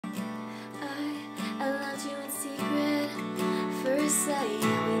first sight,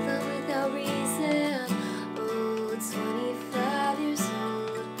 yeah, we love without reason. Oh, 25 years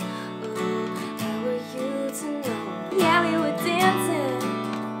old. Oh, how were you to know? Yeah, we were dancing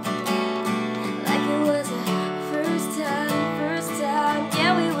like it was our first time.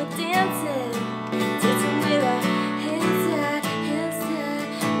 Yeah, we were dancing with our hands tied.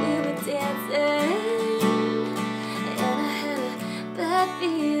 We were dancing, and I had a bad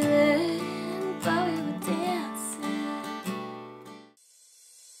feeling, but we were dancing.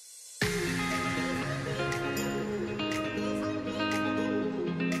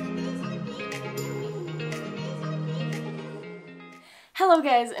 Hello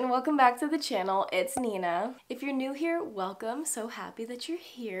guys, and welcome back to the channel. It's Nina. If you're new here, welcome. So happy that you're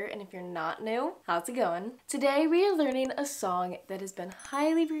here. And if you're not new, how's it going? Today we are learning a song that has been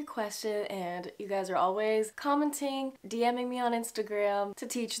highly requested, and you guys are always commenting, DMing me on Instagram to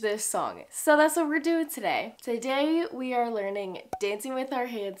teach this song. So that's what we're doing today. Today we are learning Dancing with Our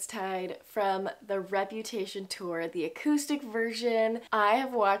Hands Tied from the Reputation tour, the acoustic version. I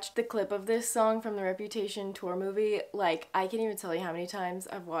have watched the clip of this song from the Reputation tour movie. Like, I can't even tell you how many times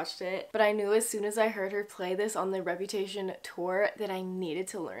I've watched it, but I knew as soon as I heard her play this on the Reputation tour that I needed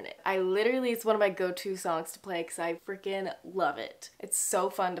to learn it. It's one of my go-to songs to play because I freaking love it. It's so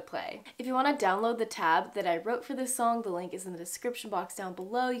fun to play. If you want to download the tab that I wrote for this song, the link is in the description box down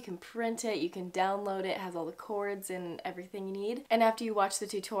below. You can print it, you can download it, it has all the chords and everything you need. And after you watch the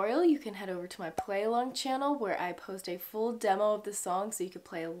tutorial, you can head over to my play along channel where I post a full demo of the song so you can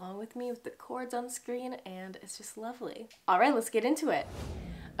play along with me with the chords on screen, and it's just lovely. Alright, let's get into it.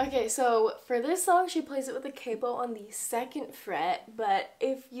 Okay, so for this song, she plays it with a capo on the 2nd fret, but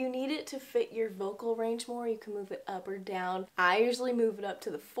if you need it to fit your vocal range more, you can move it up or down. I usually move it up to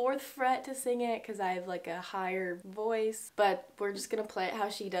the 4th fret to sing it because I have like a higher voice, but we're just gonna play it how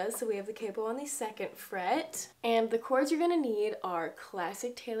she does. So we have the capo on the 2nd fret, and the chords you're gonna need are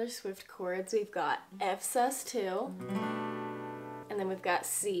classic Taylor Swift chords. We've got F sus2, and then we've got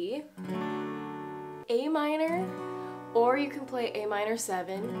C, A minor, or you can play A minor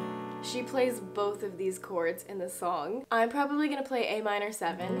 7. She plays both of these chords in the song. I'm probably gonna play A minor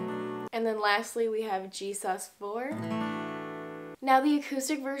 7. And then lastly we have G sus4. Now the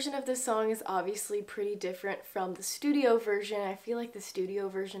acoustic version of this song is obviously pretty different from the studio version. I feel like the studio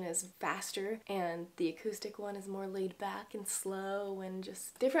version is faster and the acoustic one is more laid back and slow and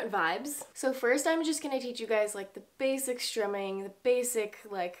just different vibes. So first I'm just gonna teach you guys like the basic strumming, the basic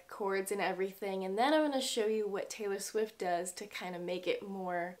like chords and everything, and then I'm gonna show you what Taylor Swift does to kind of make it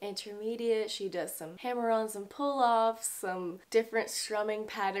more intermediate. She does some hammer-ons and pull-offs, some different strumming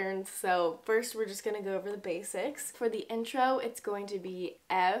patterns. So first we're just gonna go over the basics. For the intro, it's going to be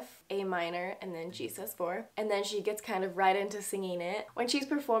F, A minor, and then G sus4, and then she gets kind of right into singing it. When she's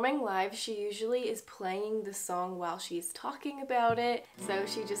performing live, she usually is playing the song while she's talking about it, so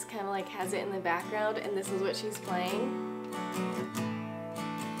she just kind of like has it in the background, and this is what she's playing.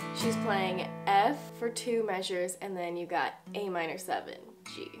 She's playing F for 2 measures, and then you got A minor 7,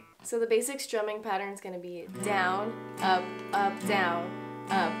 G. So the basic strumming pattern is going to be down, up, down,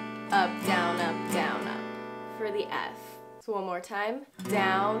 up, down, up for the F. So one more time.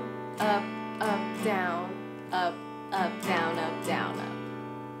 Down, up, down, up, down, up.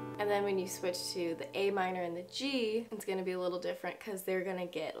 And then when you switch to the A minor and the G, it's going to be a little different because they're going to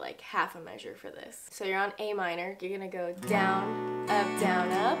get like half a measure for this. So you're on A minor, you're going to go down,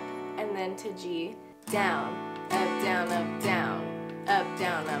 up, and then to G, down, up, down, up,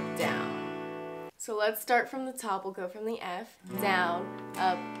 down, up, down. So let's start from the top. We'll go from the F, down,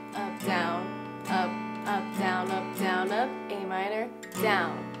 up, down, up, down, A minor,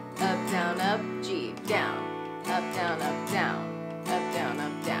 down, up, G, down, up, down,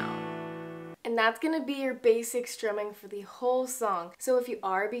 down. And that's going to be your basic strumming for the whole song. So if you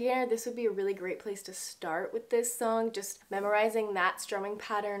are a beginner, this would be a really great place to start with this song, just memorizing that strumming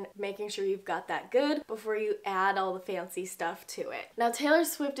pattern, making sure you've got that good before you add all the fancy stuff to it. Now Taylor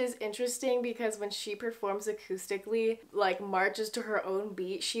Swift is interesting because when she performs acoustically, like marches to her own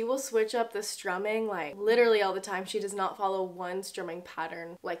beat, she will switch up the strumming like literally all the time. She does not follow one strumming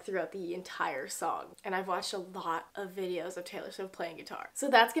pattern like throughout the entire song. And I've watched a lot of videos of Taylor Swift playing guitar. So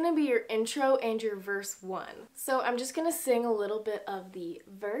that's going to be your intro and your verse 1. So I'm just gonna sing a little bit of the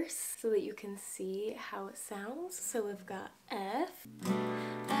verse so that you can see how it sounds. So we've got F.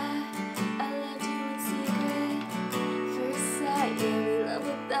 I loved you in secret. First sight, yeah, we love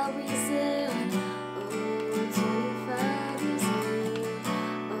without reason. Oh, 25 years old.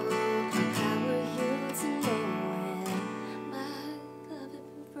 Oh, how were you to know when my love had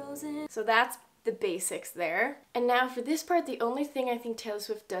been frozen? So that's the basics there. And now for this part, the only thing I think Taylor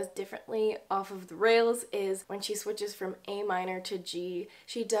Swift does differently off of the rails is when she switches from A minor to G,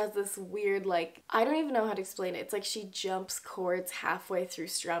 she does this weird, like, I don't even know how to explain it. It's like she jumps chords halfway through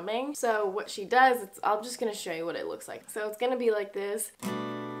strumming. So what she does, I'm just gonna show you what it looks like. So it's gonna be like this.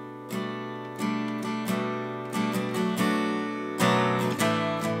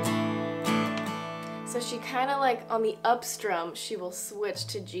 So she kind of like on the up strum, she will switch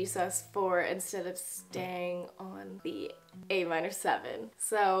to G sus4 instead of staying on the A minor 7.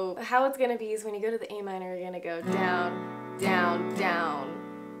 So how it's gonna be is when you go to the A minor, you're gonna go down, down, down,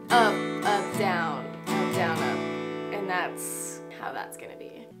 up, up, down, up, down, up. And that's how that's gonna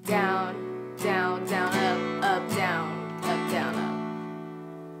be. Down, down, down, up, down, up, down, up.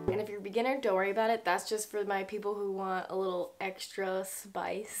 And if you're a beginner, don't worry about it. That's just for my people who want a little extra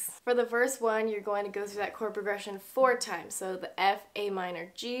spice. For the first one, you're going to go through that chord progression 4 times. So the F, A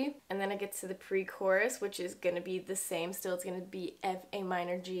minor, G, and then it gets to the pre-chorus, which is going to be the same. Still, it's going to be F, A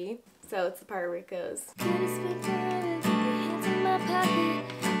minor, G. So it's the part where it goes.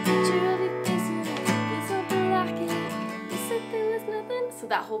 So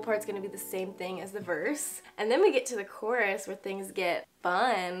that whole part's gonna be the same thing as the verse. And then we get to the chorus where things get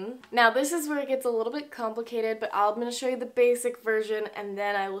fun. Now this is where it gets a little bit complicated, but I'm gonna show you the basic version and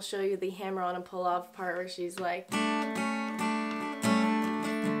then I will show you the hammer on and pull off part where she's like.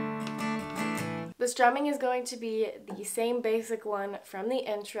 The strumming is going to be the same basic one from the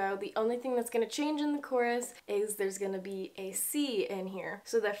intro. The only thing that's going to change in the chorus is there's going to be a C in here.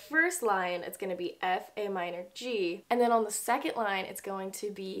 So the first line, it's going to be F, A minor, G. And then on the second line, it's going to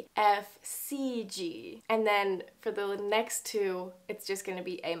be F, C, G. And then for the next two, it's just going to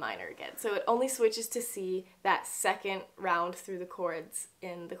be A minor again. So it only switches to C that second round through the chords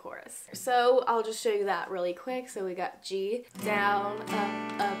in the chorus. So I'll just show you that really quick. So we got G, down,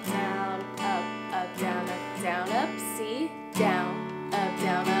 up, down, up, down, up, C, down, up,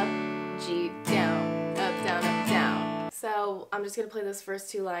 G, down, up, down. So I'm just gonna play those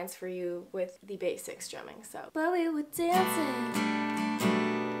first 2 lines for you with the basic strumming. So, but we were dancing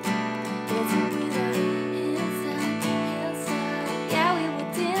with our hands up, yeah, we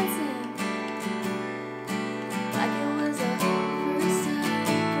were dancing like it was our first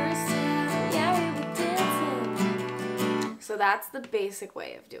time, yeah, we were dancing. So that's the basic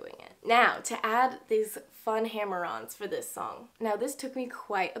way of doing it. Now, to add these fun hammer-ons for this song. Now, this took me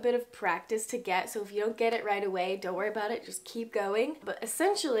quite a bit of practice to get, so if you don't get it right away, don't worry about it, just keep going. But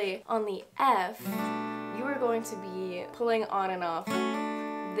essentially, on the F, you are going to be pulling on and off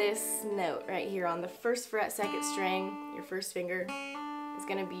this note right here on the 1st fret, 2nd string. Your first finger is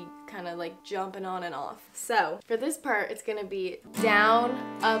gonna be kind of like jumping on and off. So, for this part, it's gonna be down,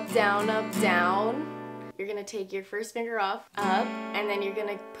 up, down, up, down. You're gonna take your first finger off, up, and then you're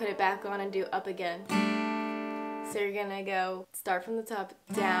gonna put it back on and do up again. So you're gonna go, start from the top,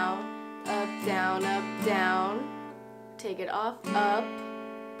 down, up, down, take it off, up,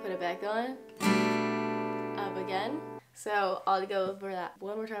 put it back on, up again. So I'll go over that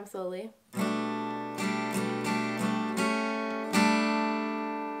one more time slowly.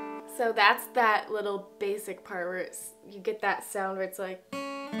 So that's that little basic part where you get that sound where it's like,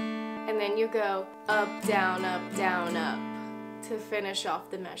 and then you go up, down, up to finish off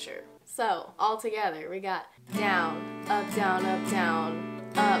the measure. So all together we got down, up, down, up,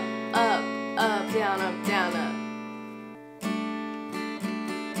 down, up, down, up.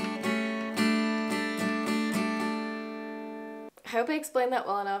 I hope I explained that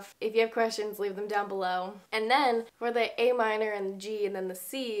well enough. If you have questions, leave them down below. And then for the A minor and the G and then the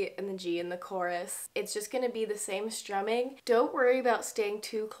C and the G in the chorus, it's just gonna be the same strumming. Don't worry about staying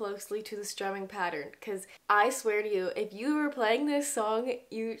too closely to the strumming pattern, because I swear to you, if you were playing this song,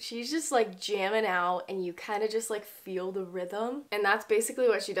 she's just like jamming out and you kind of just like feel the rhythm. And that's basically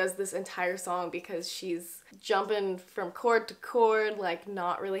what she does this entire song, because she's jumping from chord to chord, like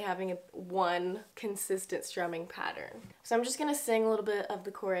not really having one consistent strumming pattern. So I'm just gonna sing a little bit of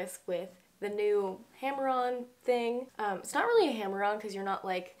the chorus with the new hammer-on thing. It's not really a hammer-on because you're not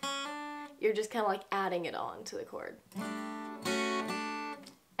like, you're just kind of like adding it on to the chord.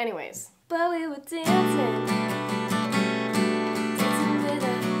 Anyways. But we were dancing with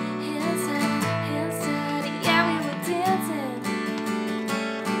our hands out, yeah, we were dancing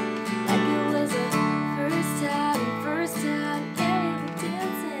like it was our first time, yeah, we were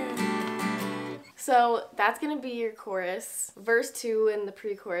dancing. So So that's gonna be your chorus. Verse 2 and the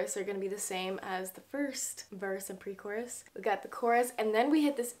pre-chorus are gonna be the same as the first verse and pre-chorus. We got the chorus, and then we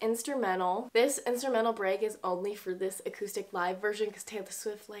hit this instrumental. This instrumental break is only for this acoustic live version because Taylor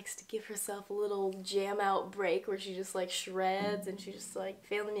Swift likes to give herself a little jam out break where she just like shreds and she just like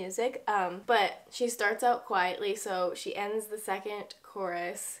feel the music. But she starts out quietly, so she ends the second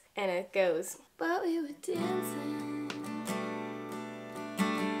chorus and it goes, but we were dancing.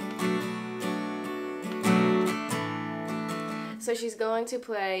 So she's going to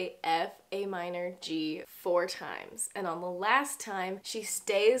play F, A minor, G 4 times. And on the last time, she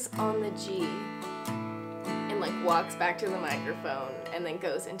stays on the G and like walks back to the microphone and then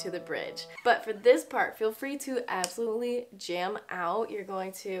goes into the bridge. But for this part, feel free to absolutely jam out. You're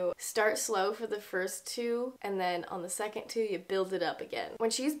going to start slow for the first 2, and then on the second 2, you build it up again. When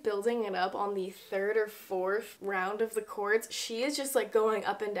she's building it up on the 3rd or 4th round of the chords, she is just like going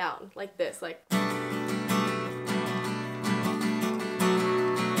up and down like this, like...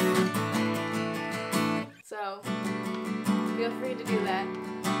 So, feel free to do that.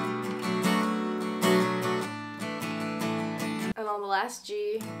 And on the last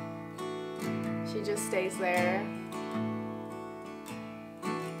G, she just stays there,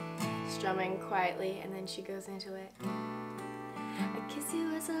 strumming quietly, and then she goes into it. I kiss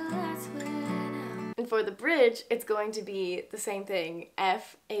you as a last word. And for the bridge, it's going to be the same thing,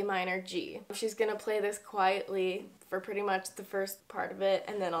 F, A minor, G. She's gonna play this quietly for pretty much the first part of it,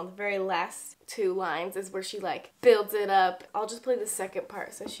 and then on the very last 2 lines is where she like builds it up. I'll just play the second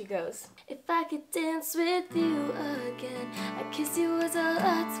part. So she goes, if I could dance with you again, I'd kiss you as our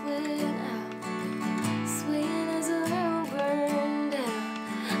lights went out, swaying as a round burned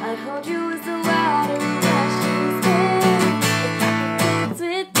out, I'd hold you as the water rushes in, if I could dance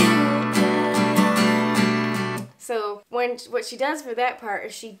with you again. So what she does for that part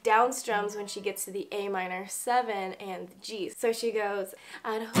is she down strums when she gets to the A minor 7 and the G. So she goes,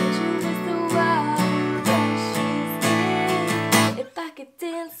 I'd hold you as the water rushes in, if I could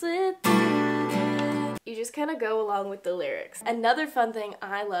dance with you again. You just kind of go along with the lyrics. Another fun thing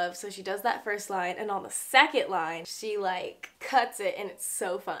I love, so she does that first line, and on the second line she like cuts it, and it's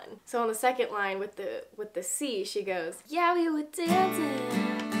so fun. So on the second line with the C, she goes, yeah, we were dancing.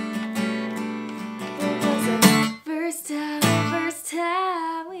 First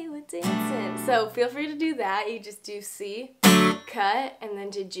time we were dancing. So feel free to do that. You just do C, cut, and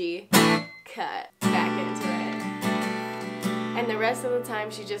then to G, cut, back into it. And the rest of the time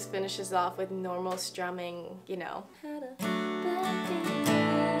she just finishes off with normal strumming, you know.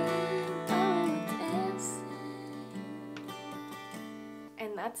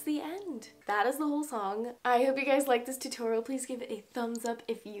 And that's the end. That is the whole song. I hope you guys liked this tutorial. Please give it a thumbs up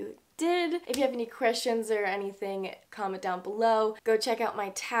if you did. If you have any questions or anything, comment down below. Go check out my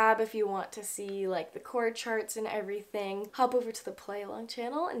tab if you want to see like the chord charts and everything. Hop over to the play along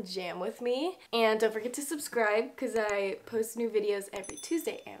channel and jam with me. And don't forget to subscribe because I post new videos every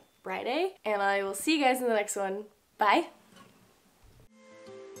Tuesday and Friday. And I will see you guys in the next one. Bye!